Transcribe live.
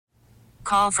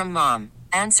Call from mom.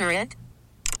 Answer it.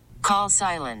 Call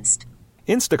silenced.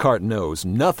 Instacart knows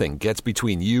nothing gets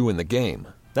between you and the game.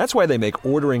 That's why they make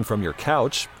ordering from your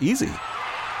couch easy.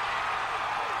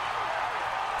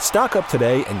 Stock up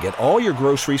today and get all your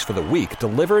groceries for the week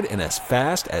delivered in as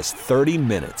fast as 30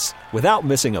 minutes without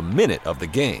missing a minute of the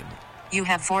game. You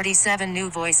have 47 new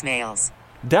voicemails.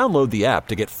 Download the app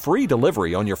to get free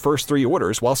delivery on your first 3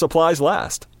 orders while supplies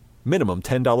last. Minimum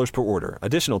 $10 per order.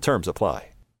 Additional terms apply.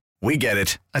 We get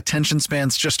it. Attention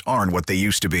spans just aren't what they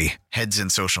used to be. Heads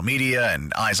in social media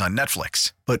and eyes on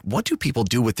Netflix. But what do people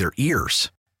do with their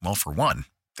ears? Well, for one,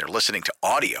 they're listening to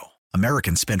audio.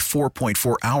 Americans spend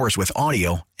 4.4 hours with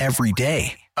audio every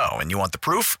day. Oh, and you want the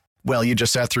proof? Well, you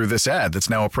just sat through this ad that's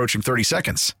now approaching 30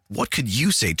 seconds. What could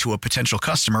you say to a potential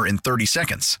customer in 30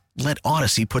 seconds? Let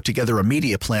Odyssey put together a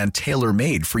media plan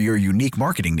tailor-made for your unique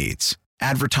marketing needs.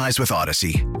 Advertise with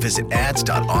Odyssey. Visit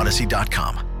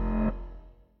ads.odyssey.com.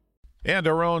 And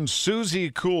our own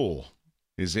Suzie Cool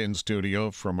is in studio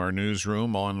from our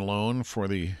newsroom on loan for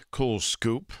the Cool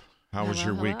Scoop. How was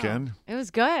your weekend? It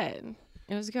was good.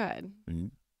 It was good.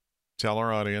 Tell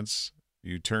our audience,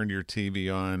 you turned your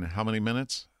TV on how many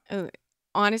minutes?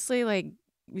 Honestly, like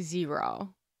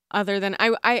 0. Other than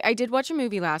I did watch a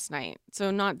movie last night,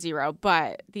 so not 0,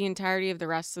 but the entirety of the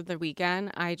rest of the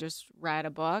weekend, I just read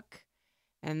a book,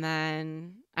 and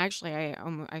then actually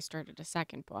I started a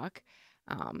second book.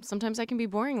 Sometimes I can be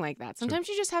boring like that. Sometimes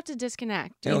you just have to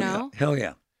disconnect, you know? Hell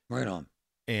yeah. Right on.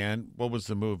 And what was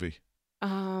the movie?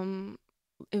 It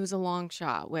was a long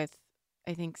shot with,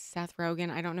 I think, Seth Rogen.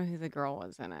 I don't know who the girl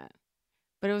was in it,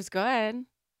 but it was good.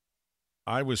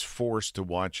 I was forced to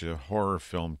watch a horror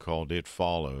film called It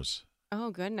Follows.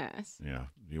 Oh, goodness. Yeah.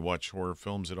 You watch horror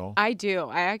films at all? I do.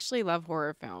 I actually love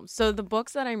horror films. So the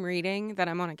books that I'm reading that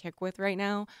I'm on a kick with right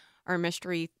now are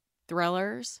mystery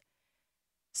thrillers.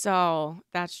 So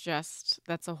that's a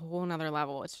whole nother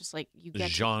level. It's just like you get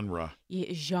genre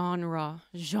of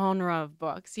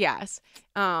books. Yes.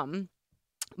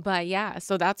 But yeah,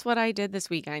 so that's what I did this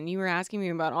weekend. You were asking me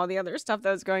about all the other stuff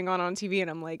that was going on TV, and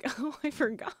I'm like, oh, I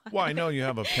forgot. Well, I know you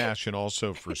have a passion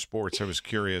also for sports. I was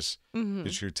curious,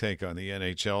 is your take on the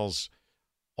NHL's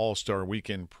All-Star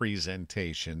Weekend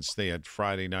presentations? They had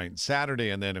Friday night and Saturday,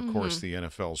 and then, of course, the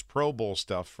NFL's Pro Bowl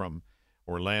stuff from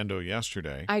Orlando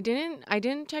yesterday. I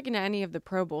didn't check into any of the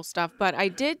Pro Bowl stuff, but I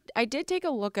did take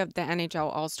a look at the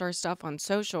NHL All-Star stuff on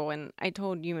social, and I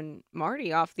told you and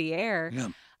Marty off the air. Yeah.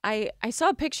 I saw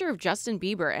a picture of Justin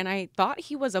Bieber, and I thought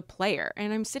he was a player,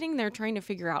 and I'm sitting there trying to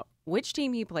figure out which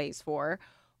team he plays for,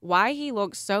 why he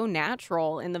looks so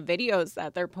natural in the videos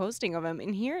that they're posting of him,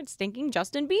 and here it's stinking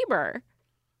Justin Bieber.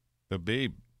 The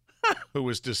Beeb, who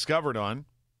was discovered on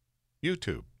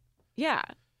YouTube. Yeah,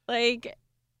 like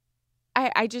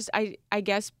I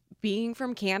guess being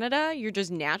from Canada, you're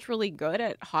just naturally good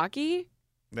at hockey.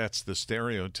 That's the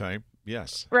stereotype.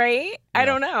 Yes. Right? Yeah. I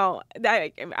don't know.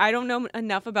 I don't know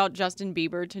enough about Justin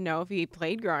Bieber to know if he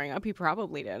played growing up. He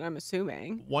probably did, I'm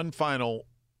assuming. One final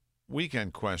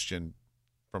weekend question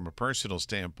from a personal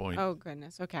standpoint. Oh,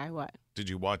 goodness. Okay, what? Did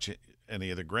you watch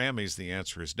any of the Grammys? The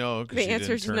answer is no, because you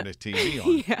didn't turn no. the TV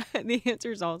on. Yeah, the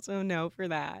answer is also no for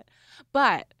that.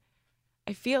 But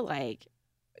I feel like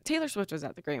Taylor Swift was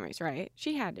at the Grammys, right?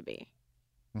 She had to be.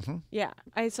 Mm-hmm. Yeah.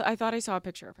 I thought I saw a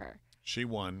picture of her. She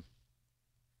won.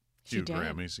 She did.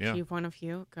 Grammys, yeah. She won a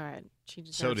few. Good. She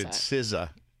deserves So did it.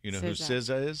 SZA. You know who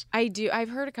SZA is? I do. I've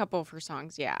heard a couple of her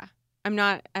songs, yeah. I'm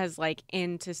not as,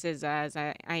 into SZA as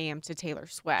I am to Taylor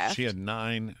Swift. She had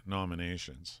 9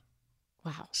 nominations.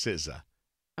 Wow. SZA.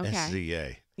 Okay.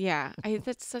 SZA. Yeah.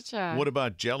 That's such a... What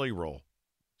about Jelly Roll?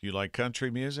 Do you like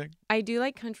country music? I do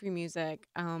like country music.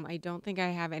 I don't think I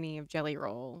have any of Jelly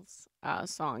Roll's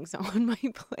songs on my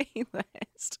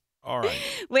playlist. All right.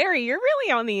 Larry, you're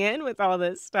really on the in with all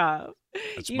this stuff.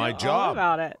 That's you my know job. all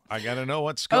about it. I got to know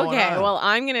what's going on. Okay, well,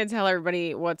 I'm going to tell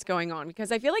everybody what's going on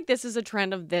because I feel like this is a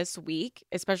trend of this week,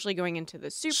 especially going into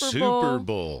the Super Bowl. Super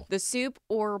Bowl. The Soup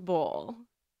or Bowl.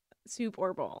 Soup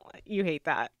or Bowl. You hate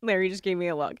that. Larry just gave me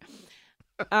a look.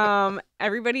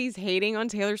 Everybody's hating on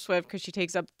Taylor Swift because she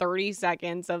takes up 30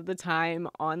 seconds of the time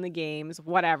on the games,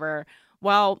 whatever.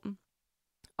 Well,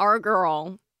 our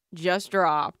girl just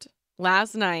dropped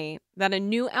last night that a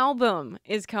new album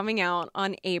is coming out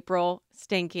on April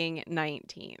stinking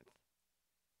 19th.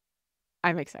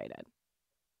 I'm excited.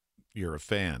 You're a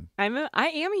fan. I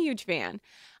am a huge fan.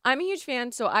 I'm a huge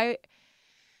fan. So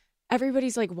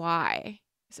everybody's like, why?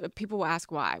 So people will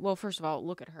ask why. Well, first of all,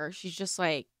 look at her. She's just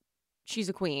like, she's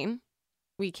a queen.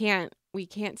 We can't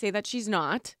say that she's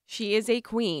not. She is a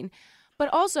queen.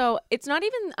 But also, it's not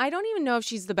even, I don't even know if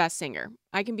she's the best singer.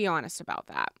 I can be honest about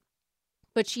that.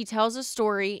 but she tells a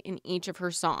story in each of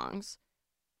her songs.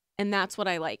 And that's what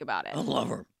I like about it. I love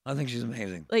her. I think she's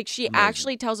amazing. Like, she Amazing.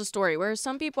 actually tells a story, whereas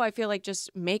some people, I feel like, just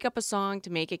make up a song to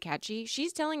make it catchy.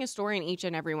 She's telling a story in each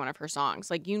and every one of her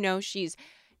songs. Like, she's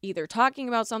either talking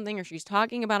about something or she's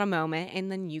talking about a moment,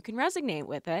 and then you can resonate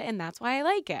with it, and that's why I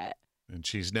like it. And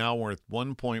she's now worth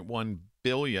 $1.1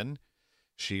 billion.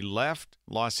 She left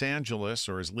Los Angeles,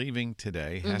 or is leaving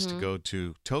today, has to go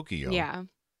to Tokyo. Yeah.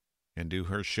 And do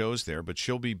her shows there, but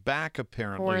she'll be back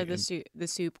apparently. Or the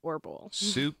Soup or Bowl.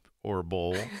 Soup or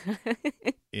Bowl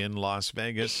in Las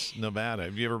Vegas, Nevada.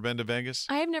 Have you ever been to Vegas?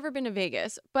 I have never been to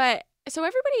Vegas, but so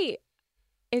everybody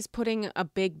is putting a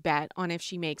big bet on if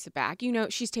she makes it back.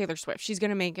 She's Taylor Swift. She's going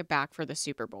to make it back for the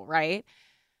Super Bowl, right?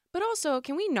 But also,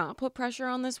 can we not put pressure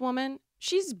on this woman?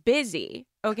 She's busy,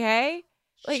 okay?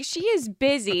 Like, she is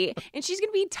busy, and she's going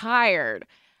to be tired.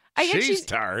 I think she's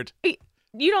tired.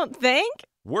 You don't think?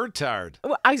 We're tired.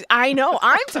 Well, I know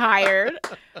I'm tired,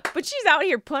 but she's out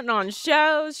here putting on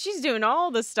shows. She's doing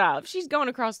all the stuff. She's going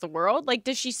across the world. Like,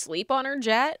 does she sleep on her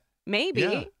jet? Maybe.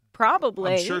 Yeah.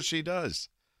 Probably. I'm sure she does.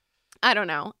 I don't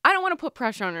know. I don't want to put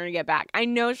pressure on her to get back. I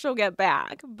know she'll get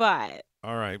back, but...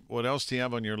 All right. What else do you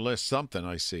have on your list? Something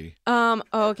I see.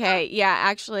 Okay. Yeah,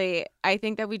 actually, I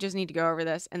think that we just need to go over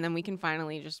this, and then we can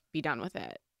finally just be done with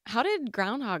it. How did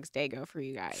Groundhog's Day go for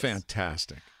you guys?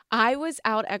 Fantastic. I was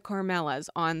out at Carmela's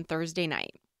on Thursday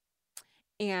night,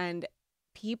 and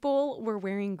people were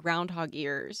wearing groundhog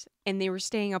ears, and they were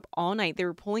staying up all night. They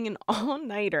were pulling an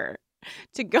all-nighter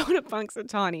to go to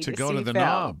Punxsutawney To go see to the Phil.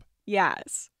 Knob.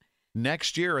 Yes.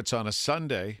 Next year, it's on a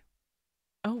Sunday.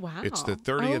 Oh, wow. It's the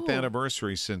 30th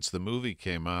anniversary since the movie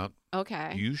came out.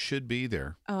 Okay. You should be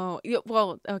there. Oh,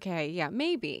 well, okay. Yeah,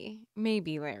 maybe,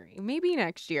 Larry. Maybe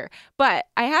next year. But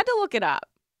I had to look it up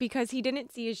because he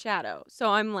didn't see his shadow. So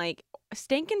I'm like,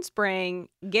 stinking spring,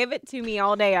 give it to me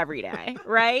all day, every day,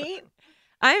 right?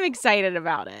 I'm excited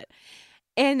about it.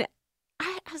 And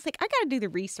I was like, I got to do the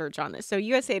research on this. So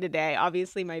USA Today,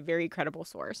 obviously my very credible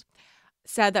source,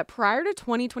 said that prior to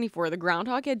 2024, the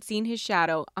groundhog had seen his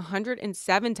shadow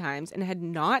 107 times and had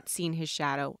not seen his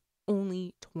shadow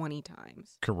only 20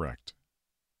 times. Correct.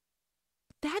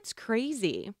 That's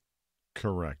crazy.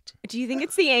 Correct. Do you think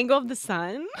it's the angle of the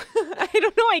sun? I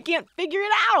don't know. I can't figure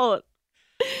it out.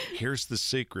 Here's the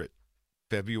secret.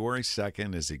 February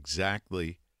 2nd is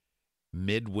exactly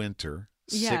midwinter,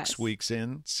 Yes. 6 weeks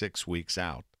in, 6 weeks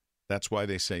out. That's why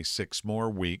they say 6 more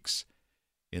weeks,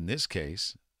 in this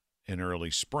case, in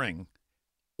early spring,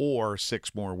 or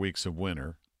 6 more weeks of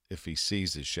winter if he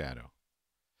sees his shadow.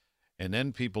 And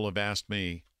then people have asked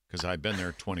me, because I've been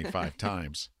there 25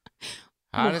 times,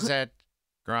 how does that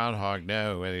groundhog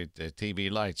know when the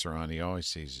TV lights are on? He always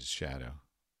sees his shadow.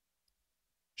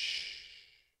 Shh.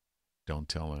 Don't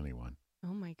tell anyone.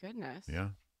 Oh, my goodness. Yeah.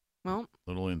 Well,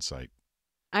 Little insight.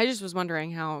 I just was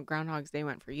wondering how Groundhog's Day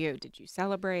went for you. Did you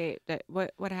celebrate?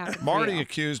 What happened for Marty you?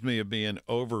 accused me of being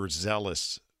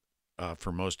overzealous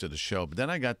for most of the show, but then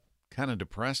I got kind of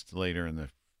depressed later in the...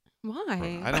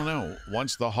 Why? I don't know.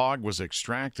 Once the hog was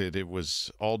extracted, it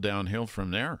was all downhill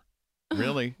from there.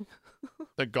 Really.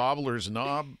 The gobbler's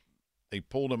knob, they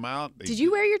pulled him out. Did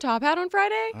you wear your top hat on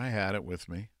Friday? I had it with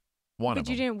me. One of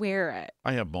But you them. didn't wear it.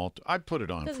 I have multiple. I put it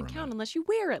on It doesn't for a count minute. unless you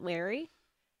wear it, Larry.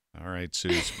 All right,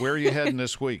 Suze. Where are you heading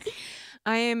this week?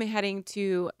 I am heading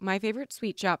to my favorite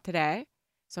sweet shop today.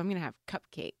 So I'm going to have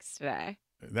cupcakes today.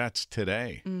 That's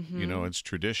today. Mhm. You know, it's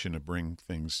tradition to bring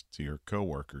things to your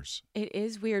coworkers. It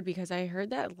is weird because I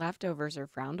heard that leftovers are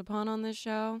frowned upon on this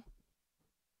show.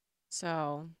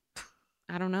 So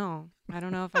I don't know. I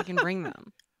don't know if I can bring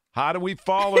them. How do we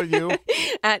follow you?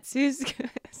 At Suzie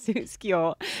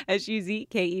Cool,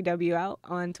 SUZKEWL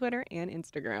on Twitter and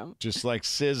Instagram. Just like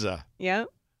SZA. Yep.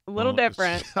 A little Well,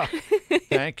 different.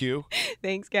 Thank you.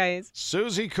 Thanks, guys.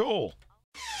 Suzie Cool.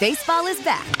 Baseball is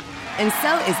back, and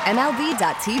so is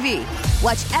MLB.tv.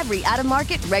 Watch every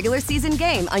out-of-market regular season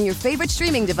game on your favorite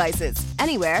streaming devices,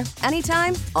 anywhere,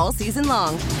 anytime, all season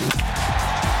long.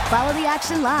 Follow the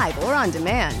action live or on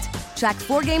demand. Track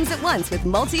 4 games at once with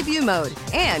multi-view mode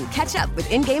and catch up with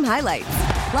in-game highlights.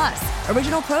 Plus,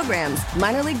 original programs,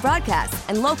 minor league broadcasts,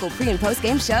 and local pre- and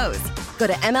post-game shows. Go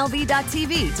to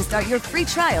MLB.tv to start your free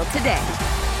trial today.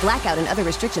 Blackout and other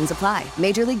restrictions apply.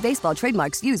 Major League Baseball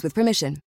trademarks used with permission.